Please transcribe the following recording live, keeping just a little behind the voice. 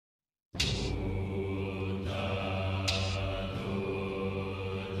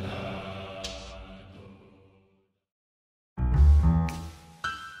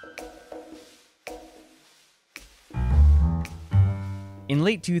In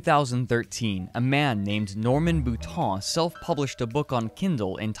late 2013, a man named Norman Boutin self-published a book on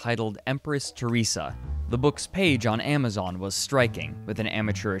Kindle entitled Empress Theresa. The book's page on Amazon was striking, with an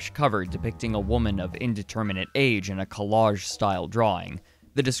amateurish cover depicting a woman of indeterminate age in a collage-style drawing.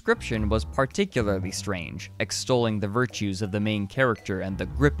 The description was particularly strange, extolling the virtues of the main character and the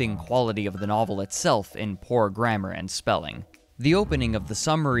gripping quality of the novel itself in poor grammar and spelling. The opening of the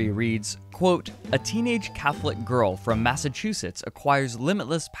summary reads, quote, "A teenage Catholic girl from Massachusetts acquires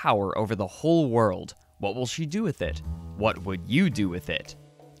limitless power over the whole world. What will she do with it? What would you do with it?"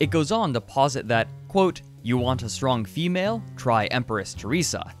 It goes on to posit that, quote, "You want a strong female? Try Empress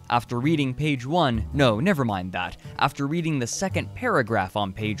Theresa. After reading page 1, no, never mind that. After reading the second paragraph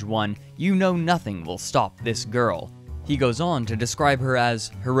on page 1, you know nothing will stop this girl." He goes on to describe her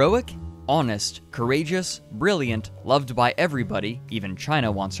as heroic, honest, courageous, brilliant, loved by everybody, even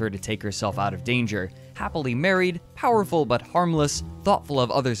China wants her to take herself out of danger, happily married, powerful but harmless, thoughtful of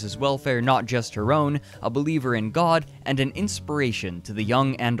others' welfare, not just her own, a believer in God, and an inspiration to the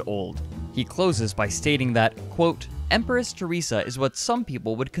young and old. He closes by stating that, quote, "Empress Theresa is what some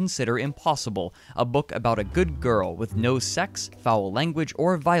people would consider impossible, a book about a good girl with no sex, foul language,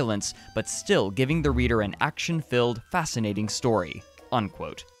 or violence, but still giving the reader an action-filled, fascinating story,"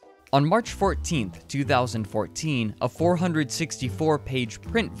 unquote. On March 14, 2014, a 464-page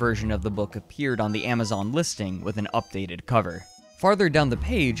print version of the book appeared on the Amazon listing with an updated cover. Farther down the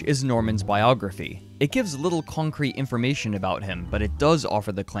page is Norman's biography. It gives little concrete information about him, but it does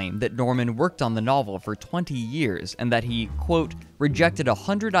offer the claim that Norman worked on the novel for 20 years and that he, quote, "rejected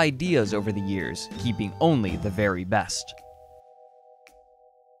 100 ideas over the years, keeping only the very best."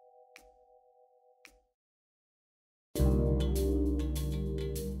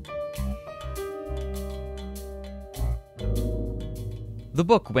 The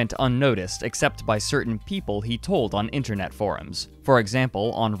book went unnoticed except by certain people he told on internet forums. For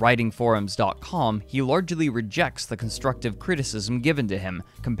example, on writingforums.com, he largely rejects the constructive criticism given to him,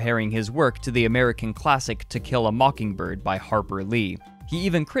 comparing his work to the American classic To Kill a Mockingbird by Harper Lee. He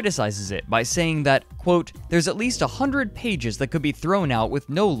even criticizes it by saying that, quote, "There's at least 100 pages that could be thrown out with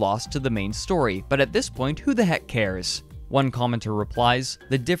no loss to the main story, but at this point, who the heck cares?" One commenter replies,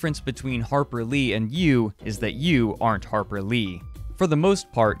 "The difference between Harper Lee and you is that you aren't Harper Lee." For the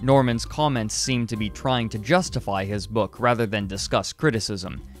most part, Norman's comments seem to be trying to justify his book rather than discuss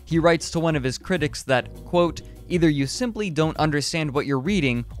criticism. He writes to one of his critics that, quote, "Either you simply don't understand what you're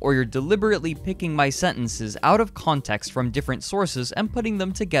reading, or you're deliberately picking my sentences out of context from different sources and putting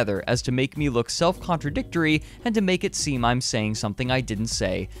them together as to make me look self-contradictory and to make it seem I'm saying something I didn't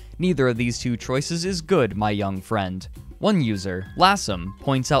say. Neither of these two choices is good, my young friend." One user, Lassam,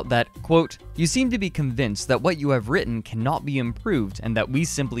 points out that, quote, "You seem to be convinced that what you have written cannot be improved and that we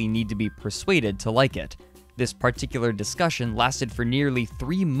simply need to be persuaded to like it." This particular discussion lasted for nearly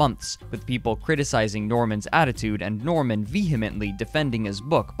 3 months, with people criticizing Norman's attitude and Norman vehemently defending his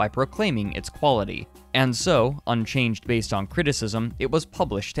book by proclaiming its quality. And so, unchanged based on criticism, it was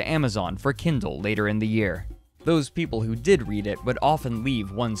published to Amazon for Kindle later in the year. Those people who did read it would often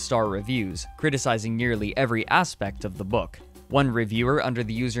leave 1-star reviews, criticizing nearly every aspect of the book. One reviewer under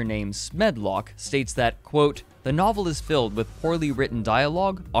the username Smedlock states that, quote, "The novel is filled with poorly written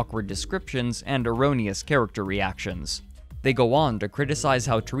dialogue, awkward descriptions, and erroneous character reactions." They go on to criticize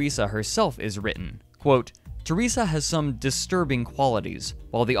how Theresa herself is written. Quote, "Theresa has some disturbing qualities.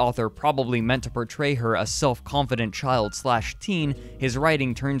 While the author probably meant to portray her a self-confident child/teen, his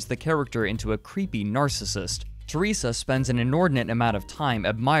writing turns the character into a creepy narcissist. Theresa spends an inordinate amount of time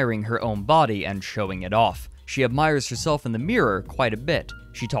admiring her own body and showing it off. She admires herself in the mirror quite a bit.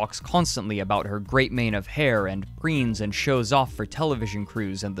 She talks constantly about her great mane of hair and preens and shows off for television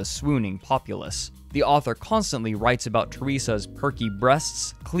crews and the swooning populace. The author constantly writes about Theresa's perky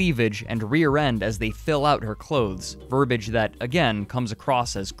breasts, cleavage, and rear end as they fill out her clothes, verbiage that, again, comes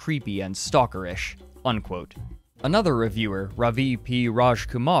across as creepy and stalkerish," unquote. Another reviewer, Ravi P.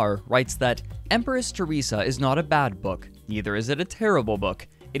 Rajkumar, writes that, "Empress Theresa is not a bad book, neither is it a terrible book.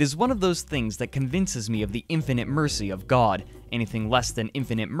 It is one of those things that convinces me of the infinite mercy of God. Anything less than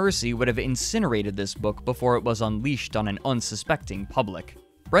infinite mercy would have incinerated this book before it was unleashed on an unsuspecting public."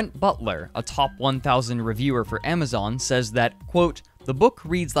 Brent Butler, a top 1,000 reviewer for Amazon, says that, quote, "The book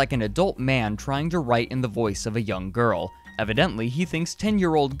reads like an adult man trying to write in the voice of a young girl. Evidently, he thinks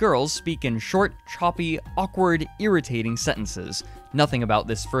 10-year-old girls speak in short, choppy, awkward, irritating sentences. Nothing about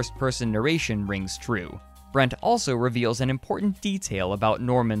this first-person narration rings true." Brent also reveals an important detail about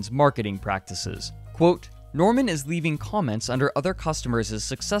Norman's marketing practices. Quote, "Norman is leaving comments under other customers'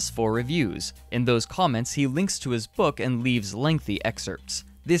 successful reviews. In those comments, he links to his book and leaves lengthy excerpts.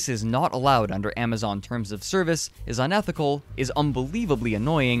 This is not allowed under Amazon terms of service, is unethical, is unbelievably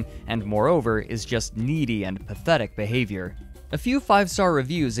annoying, and moreover is just needy and pathetic behavior. A few 5-star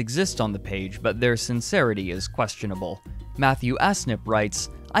reviews exist on the page, but their sincerity is questionable. Matthew Asnip writes,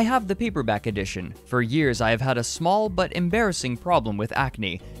 "I have the paperback edition. For years I have had a small but embarrassing problem with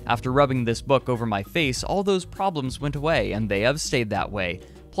acne. After rubbing this book over my face, all those problems went away, and they have stayed that way.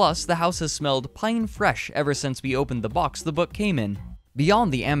 Plus, the house has smelled pine fresh ever since we opened the box the book came in."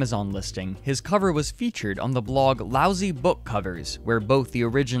 Beyond the Amazon listing, his cover was featured on the blog Lousy Book Covers, where both the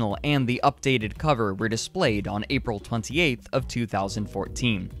original and the updated cover were displayed on April 28th of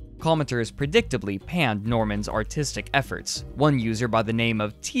 2014. Commenters predictably panned Norman's artistic efforts. One user by the name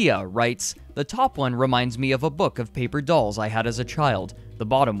of Tia writes, "The top one reminds me of a book of paper dolls I had as a child. The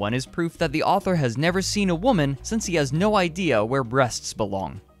bottom one is proof that the author has never seen a woman since he has no idea where breasts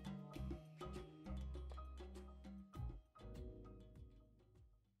belong."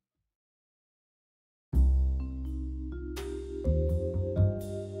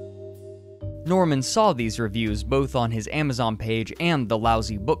 Norman saw these reviews both on his Amazon page and the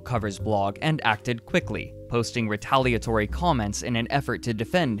Lousy Book Covers blog and acted quickly, posting retaliatory comments in an effort to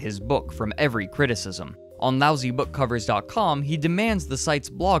defend his book from every criticism. On lousybookcovers.com, he demands the site's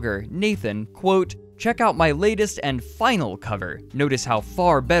blogger, Nathan, quote, "Check out my latest and final cover. Notice how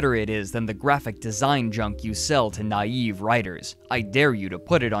far better it is than the graphic design junk you sell to naive writers. I dare you to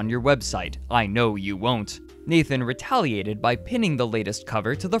put it on your website. I know you won't." Nathan retaliated by pinning the latest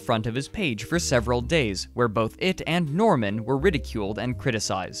cover to the front of his page for several days, where both it and Norman were ridiculed and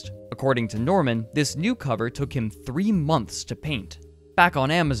criticized. According to Norman, this new cover took him 3 months to paint. Back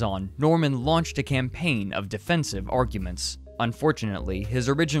on Amazon, Norman launched a campaign of defensive arguments. Unfortunately, his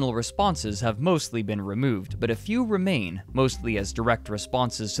original responses have mostly been removed, but a few remain, mostly as direct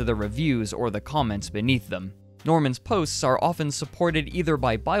responses to the reviews or the comments beneath them. Norman's posts are often supported either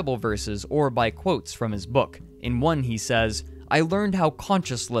by Bible verses or by quotes from his book. In one he says, "I learned how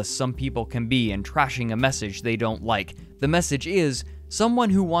conscienceless some people can be in trashing a message they don't like. The message is,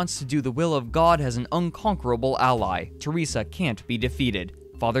 someone who wants to do the will of God has an unconquerable ally. Teresa can't be defeated."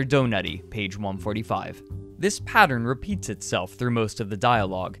 Father Donutty, page 145. This pattern repeats itself through most of the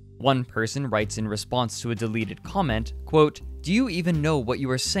dialogue. One person writes in response to a deleted comment, quote, "Do you even know what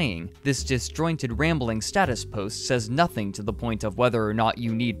you are saying? This disjointed rambling status post says nothing to the point of whether or not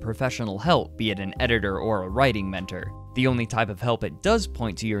you need professional help, be it an editor or a writing mentor. The only type of help it does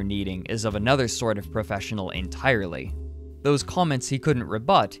point to your needing is of another sort of professional entirely." Those comments he couldn't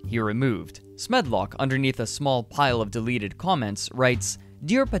rebut, he removed. Smedlock, underneath a small pile of deleted comments, writes,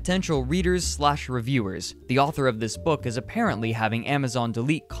 "Dear potential readers/reviewers, the author of this book is apparently having Amazon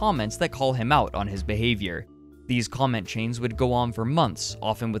delete comments that call him out on his behavior. These comment chains would go on for months,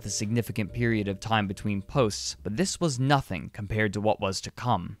 often with a significant period of time between posts, but this was nothing compared to what was to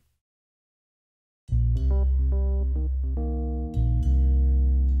come."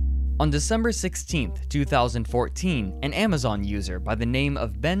 On December 16, 2014, an Amazon user by the name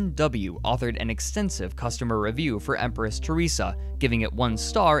of Ben W. authored an extensive customer review for Empress Theresa, giving it 1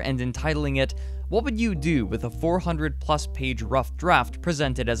 star and entitling it, "What would you do with a 400-plus page rough draft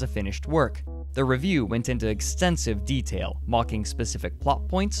presented as a finished work?" The review went into extensive detail, mocking specific plot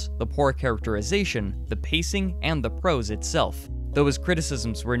points, the poor characterization, the pacing, and the prose itself. Though his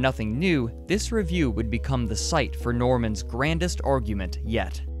criticisms were nothing new, this review would become the site for Norman's grandest argument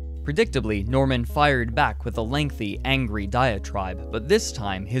yet. Predictably, Norman fired back with a lengthy, angry diatribe, but this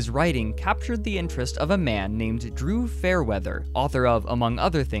time his writing captured the interest of a man named Drew Fairweather, author of, among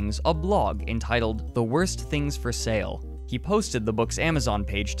other things, a blog entitled The Worst Things for Sale. He posted the book's Amazon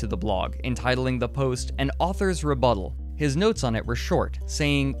page to the blog, entitling the post An Author's Rebuttal. His notes on it were short,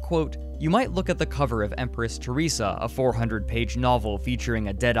 saying, quote, "You might look at the cover of Empress Theresa, a 400-page novel featuring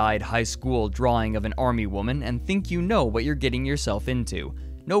a dead-eyed high school drawing of an army woman, and think you know what you're getting yourself into.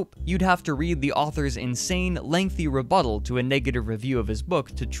 Nope, you'd have to read the author's insane, lengthy rebuttal to a negative review of his book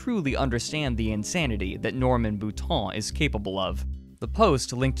to truly understand the insanity that Norman Bouton is capable of." The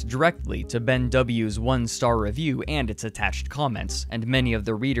post linked directly to Ben W.'s 1-star review and its attached comments, and many of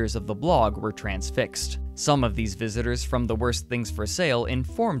the readers of the blog were transfixed. Some of these visitors from The Worst Things for Sale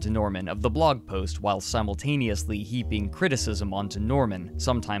informed Norman of the blog post while simultaneously heaping criticism onto Norman,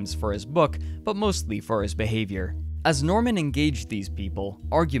 sometimes for his book, but mostly for his behavior. As Norman engaged these people,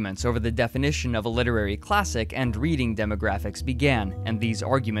 arguments over the definition of a literary classic and reading demographics began, and these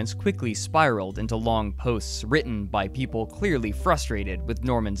arguments quickly spiraled into long posts written by people clearly frustrated with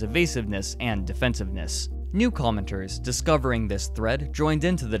Norman's evasiveness and defensiveness. New commenters, discovering this thread, joined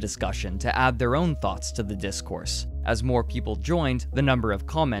into the discussion to add their own thoughts to the discourse. As more people joined, the number of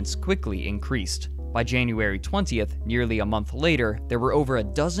comments quickly increased. By January 20th, nearly a month later, there were over a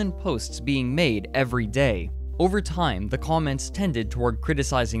dozen posts being made every day. Over time, the comments tended toward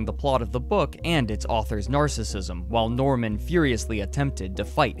criticizing the plot of the book and its author's narcissism, while Norman furiously attempted to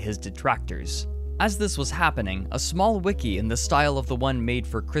fight his detractors. As this was happening, a small wiki in the style of the one made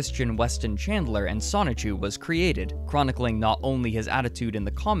for Christian Weston Chandler and Sonichu was created, chronicling not only his attitude in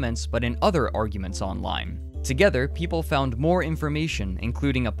the comments but in other arguments online. Together, people found more information,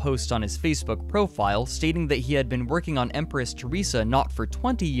 including a post on his Facebook profile stating that he had been working on Empress Theresa not for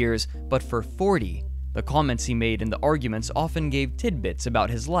 20 years, but for 40. The comments he made in the arguments often gave tidbits about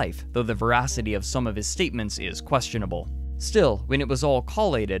his life, though the veracity of some of his statements is questionable. Still, when it was all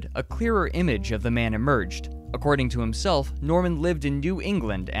collated, a clearer image of the man emerged. According to himself, Norman lived in New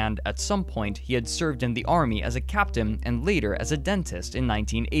England and, at some point, he had served in the army as a captain and later as a dentist in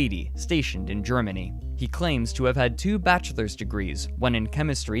 1980, stationed in Germany. He claims to have had 2 bachelor's degrees, one in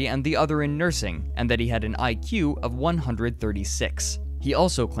chemistry and the other in nursing, and that he had an IQ of 136. He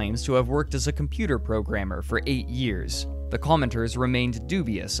also claims to have worked as a computer programmer for 8 years. The commenters remained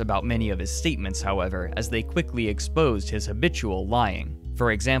dubious about many of his statements, however, as they quickly exposed his habitual lying.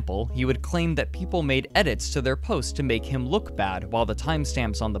 For example, he would claim that people made edits to their post to make him look bad, while the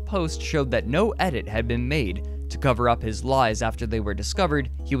timestamps on the post showed that no edit had been made. To cover up his lies after they were discovered,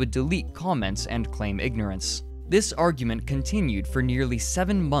 he would delete comments and claim ignorance. This argument continued for nearly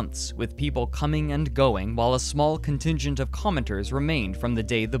 7 months, with people coming and going while a small contingent of commenters remained from the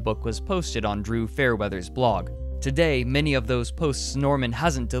day the book was posted on Drew Fairweather's blog. Today, many of those posts Norman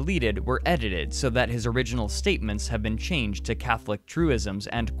hasn't deleted were edited so that his original statements have been changed to Catholic truisms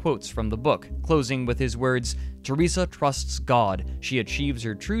and quotes from the book, closing with his words, "Theresa trusts God. She achieves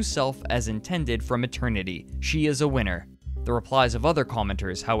her true self as intended from eternity. She is a winner." The replies of other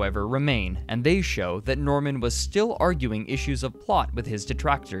commenters, however, remain, and they show that Norman was still arguing issues of plot with his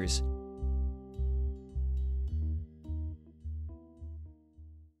detractors.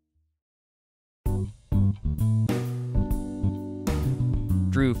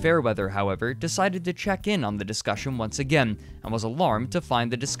 Drew Fairweather, however, decided to check in on the discussion once again, and was alarmed to find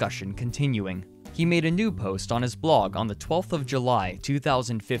the discussion continuing. He made a new post on his blog on the 12th of July,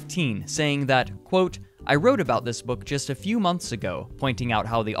 2015, saying that, quote, "I wrote about this book just a few months ago, pointing out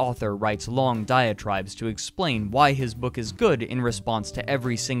how the author writes long diatribes to explain why his book is good in response to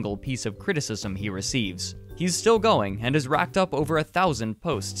every single piece of criticism he receives. He's still going and has racked up over 1,000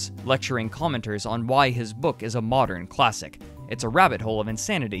 posts, lecturing commenters on why his book is a modern classic. It's a rabbit hole of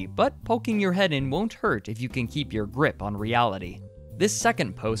insanity, but poking your head in won't hurt if you can keep your grip on reality." This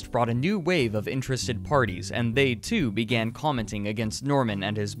second post brought a new wave of interested parties, and they too began commenting against Norman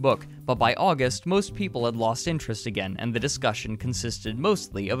and his book, but by August, most people had lost interest again, and the discussion consisted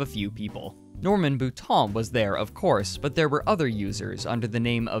mostly of a few people. Norman Bouton was there, of course, but there were other users under the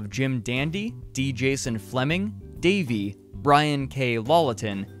name of Jim Dandy, D. Jason Fleming, Davey, Brian K.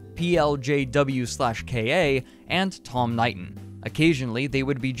 Lawleton, PLJW/KA, and Tom Knighton. Occasionally, they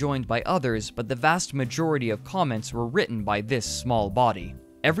would be joined by others, but the vast majority of comments were written by this small body.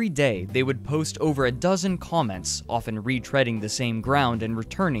 Every day, they would post over a dozen comments, often retreading the same ground and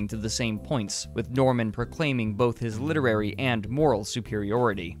returning to the same points, with Norman proclaiming both his literary and moral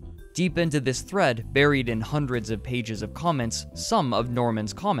superiority. Deep into this thread, buried in hundreds of pages of comments, some of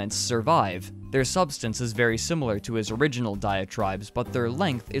Norman's comments survive. Their substance is very similar to his original diatribes, but their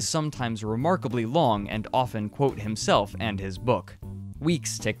length is sometimes remarkably long and often quote himself and his book.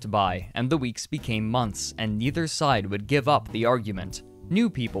 Weeks ticked by, and the weeks became months, and neither side would give up the argument. New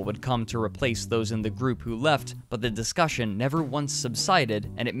people would come to replace those in the group who left, but the discussion never once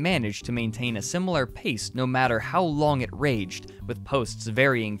subsided, and it managed to maintain a similar pace no matter how long it raged, with posts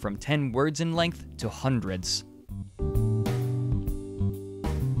varying from 10 words in length to hundreds.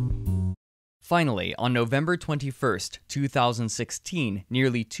 Finally, on November 21st, 2016,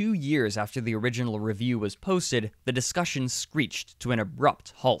 nearly 2 years after the original review was posted, the discussion screeched to an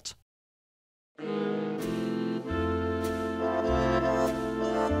abrupt halt.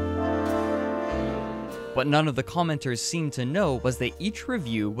 What none of the commenters seemed to know was that each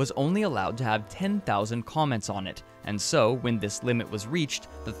review was only allowed to have 10,000 comments on it, and so, when this limit was reached,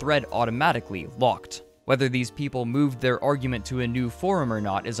 the thread automatically locked. Whether these people moved their argument to a new forum or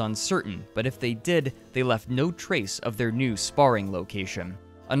not is uncertain, but if they did, they left no trace of their new sparring location.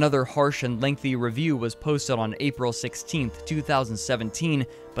 Another harsh and lengthy review was posted on April 16, 2017,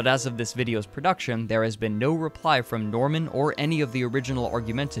 but as of this video's production, there has been no reply from Norman or any of the original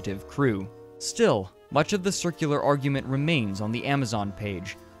argumentative crew. Still, much of the circular argument remains on the Amazon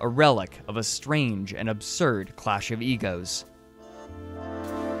page, a relic of a strange and absurd clash of egos.